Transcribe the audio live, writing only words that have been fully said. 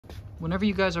Whenever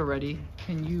you guys are ready,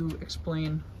 can you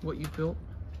explain what you built?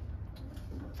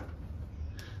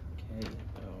 Okay,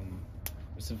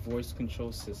 it's a voice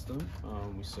control system.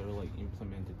 We sort of like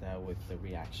implemented that with the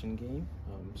reaction game.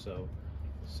 So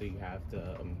you have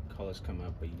the colors come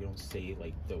up, but you don't say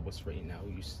like what's right now.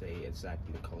 You say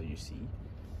exactly the color you see.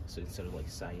 So instead of like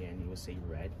cyan, you would say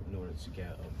red in order to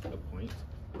get a point.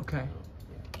 Okay.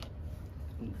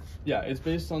 Yeah, it's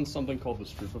based on something called the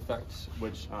Stroop effect,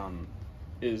 which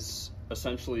is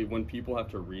essentially when people have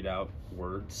to read out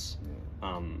words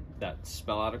that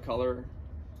spell out a color,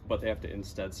 but they have to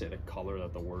instead say the color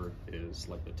that the word is,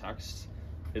 like the text.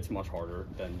 It's much harder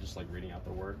than just like reading out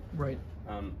the word. Right.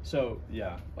 So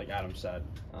yeah, like Adam said,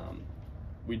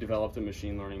 we developed a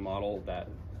machine learning model that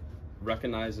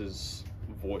recognizes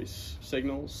voice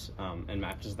signals and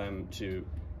matches them to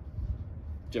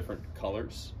different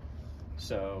colors.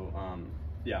 So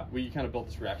yeah, we kind of built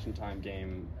this reaction time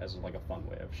game as like a fun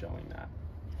way of showing that.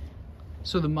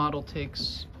 So the model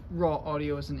takes raw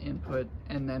audio as an input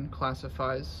and then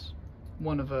classifies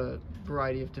one of a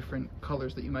variety of different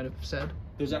colors that you might have said?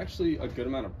 There's actually a good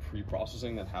amount of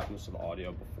pre-processing that happens to the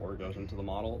audio before it goes into the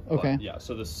model. Okay. But yeah,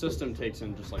 so the system takes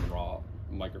in just like raw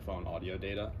microphone audio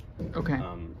data. Okay.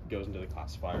 Goes into the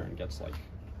classifier and gets like...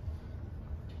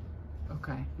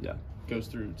 Okay. Yeah. Goes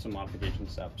through some modification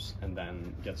steps and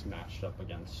then gets matched up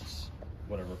against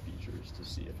whatever features to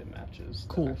see if it matches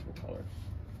the actual color.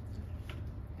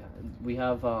 Yeah, we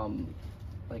have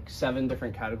like 7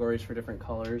 different categories for different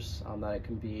colors that it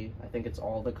can be. I think it's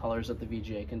all the colors that the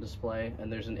VGA can display,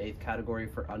 and there's an 8th category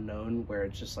for unknown, where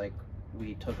it's just like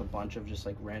we took a bunch of just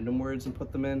like random words and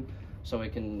put them in, so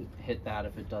it can hit that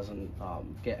if it doesn't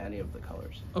get any of the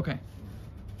colors. Okay.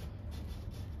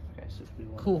 Okay, so we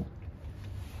want... Cool.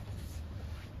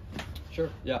 Sure.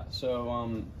 Yeah.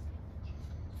 So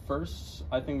first,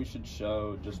 I think we should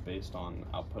show just based on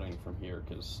outputting from here,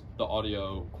 because the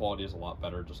audio quality is a lot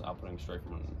better just outputting straight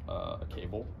from a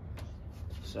cable.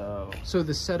 So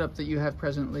the setup that you have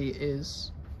presently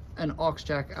is an aux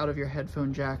jack out of your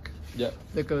headphone jack. Yep.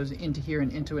 That goes into here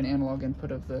and into an analog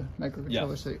input of the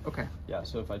microcontroller. Yes. So, okay. Yeah.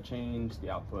 So if I change the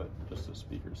output just to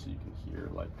speaker, so you can hear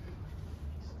like.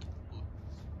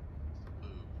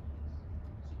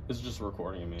 This is just a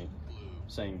recording of me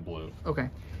saying blue. Okay.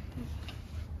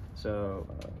 So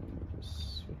let me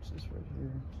just switch this right here.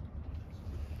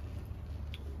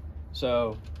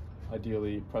 So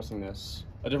ideally pressing this,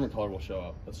 a different color will show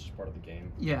up. That's just part of the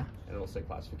game. Yeah. And it'll say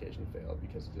classification failed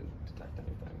because it didn't detect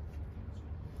anything.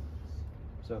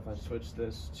 So if I switch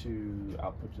this to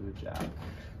output to the jack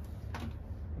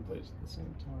and play this at the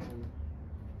same time,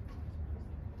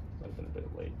 might have been a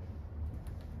bit late.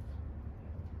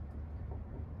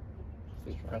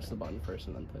 Press the button first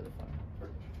and then play the file.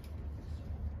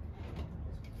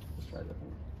 Let's try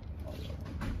different audio.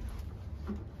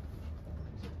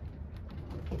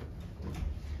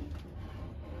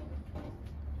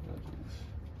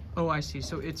 Oh, I see.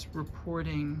 So it's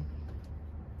reporting.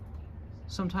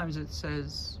 Sometimes it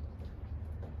says.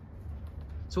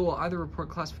 So we'll either report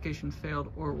classification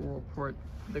failed or we'll report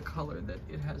the color that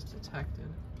it has detected.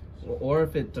 Or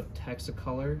if it detects a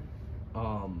color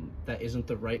that isn't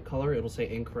the right color, it'll say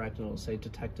incorrect and it'll say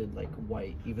detected like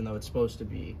white, even though it's supposed to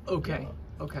be okay. yellow.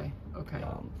 Okay.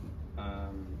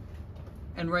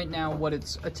 And right now, what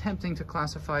it's attempting to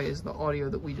classify is the audio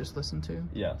that we just listened to?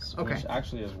 Yes, okay. Which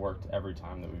actually has worked every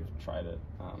time that we've tried it,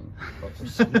 but for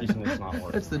some reason it's not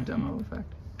working. That's the demo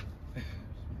effect.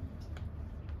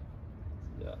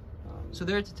 Yeah. So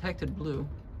there it detected blue.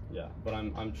 Yeah, but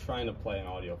I'm trying to play an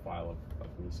audio file of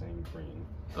me saying green.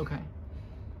 Okay.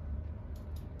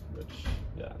 Which,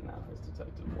 yeah, now has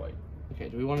detected white. Okay,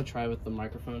 do we want to try with the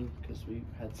microphone? Because we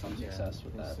had some success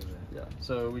with that. Yeah,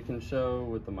 so we can show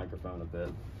with the microphone a bit.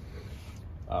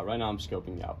 Right now I'm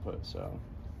scoping the output, so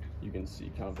you can see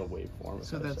kind of the waveform.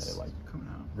 So that's like coming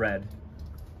out. Red.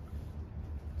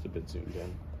 It's a bit zoomed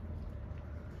in.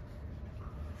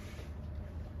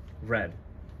 Red.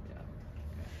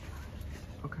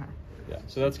 Yeah. Okay. Yeah,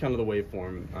 so that's kind of the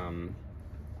waveform.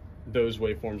 Those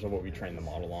waveforms are what we train the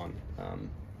model on.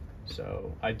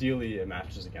 So ideally it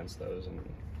matches against those and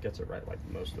gets it right like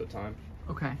most of the time.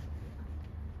 Okay.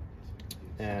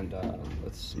 And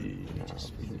let's see now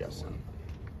if we can get one.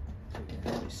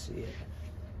 Let me see it.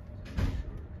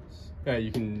 Yeah,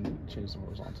 you can change the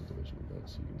horizontal division a bit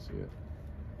so you can see it.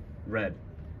 Red.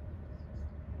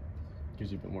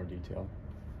 Gives you a bit more detail.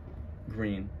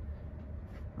 Green.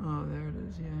 Oh, there it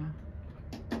is,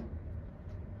 yeah.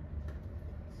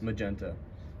 Magenta.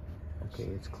 Okay,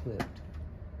 it's clipped.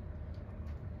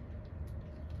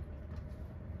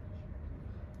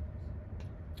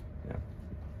 Yeah.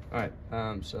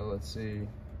 Alright, so let's see.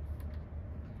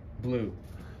 Blue.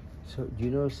 So do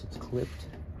you notice it's clipped?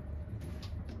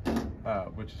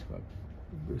 Which is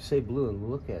clipped? Say blue and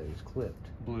look at it. It's clipped.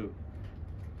 Blue.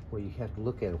 Well, you have to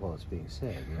look at it while it's being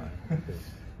said, right? Because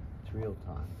it's real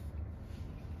time.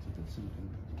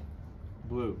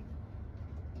 Blue.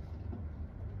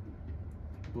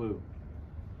 Blue.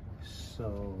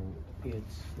 So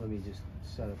it's, let me just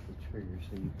set up the trigger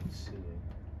so you can see it.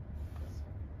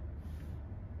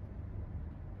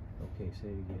 Okay, say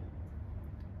it again.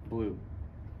 Blue.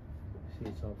 See,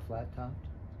 it's all flat topped?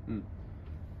 Mm.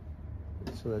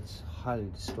 So that's highly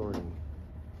distorting.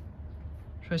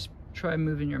 Try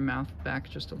moving your mouth back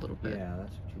just a little bit. Yeah,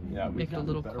 that's what you need. Yeah, Make we've it a gotten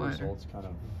little better quieter. results kind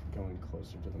of going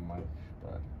closer to the mic,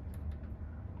 but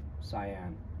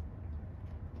cyan.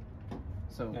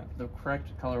 So Yeah. the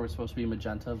correct color was supposed to be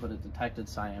magenta, but it detected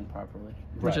cyan properly.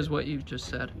 Which Right. is what you've just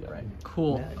said. Yeah. Right.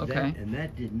 Cool. That- Okay. and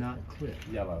that did not clip.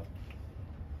 Yellow.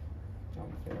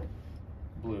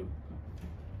 Blue.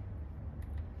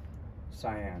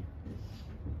 Cyan.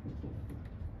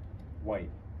 White.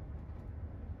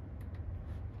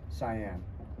 Cyan.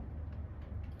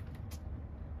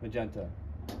 Magenta.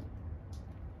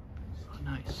 Oh,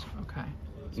 nice. Okay.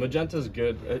 Magenta's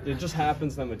good. It just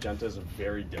happens that magenta is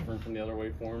very different from the other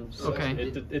waveforms. So Okay.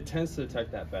 It tends to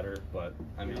detect that better, but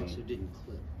I mean, Also didn't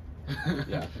clip.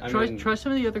 yeah. I Try mean, try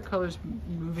some of the other colors,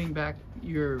 moving back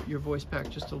your voice back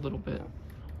just a little bit.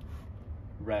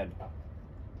 red.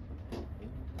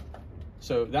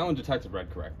 So that one detected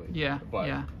red correctly. Yeah, But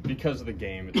yeah. because of the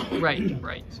game, it's Right.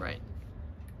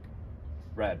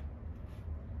 red.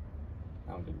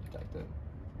 That one didn't detect it.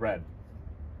 Red.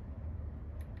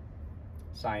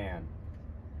 Cyan.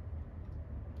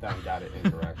 That one got it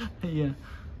incorrect. Yeah.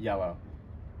 Yellow.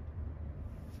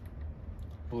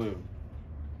 Blue.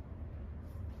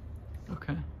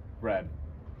 Okay. Red.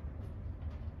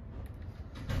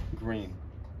 Green.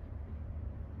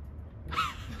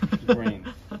 Green.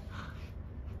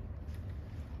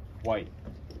 White.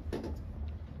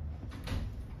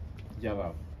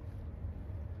 Yellow.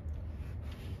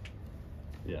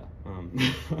 Yeah.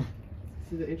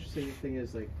 See, the interesting thing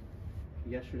is, like,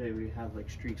 yesterday we have like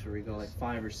streaks where we go like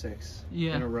 5 or 6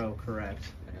 Yeah. in a row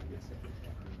correct.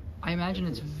 I imagine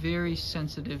it's very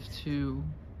sensitive to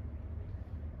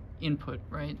input,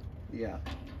 right? Yeah.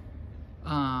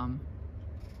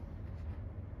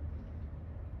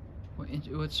 Well,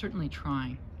 it's certainly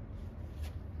trying.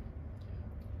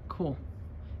 Cool.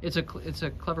 It's a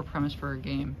clever premise for a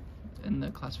game in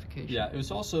the classification. Yeah, it was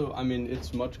also, I mean,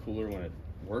 it's much cooler when it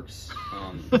works.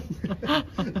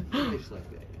 It's like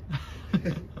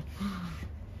that.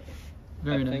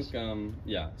 Very I nice. think,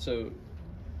 yeah, so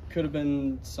could have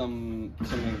been something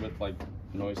with like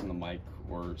noise in the mic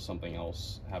or something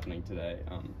else happening today.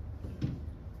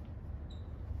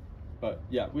 But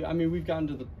yeah, we've gotten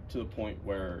to the point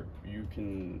where you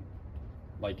can,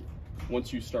 like,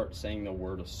 once you start saying the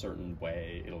word a certain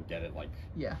way, it'll get it like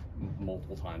Yeah.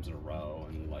 multiple times in a row,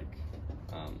 and like,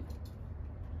 I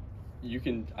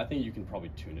think you can probably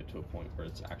tune it to a point where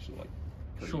it's actually like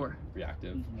pretty Sure.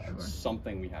 reactive. Sure.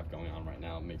 Something we have going on right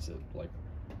now makes it like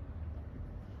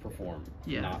perform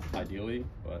Yeah. not ideally,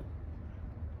 but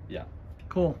yeah.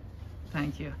 Cool.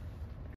 Thank you.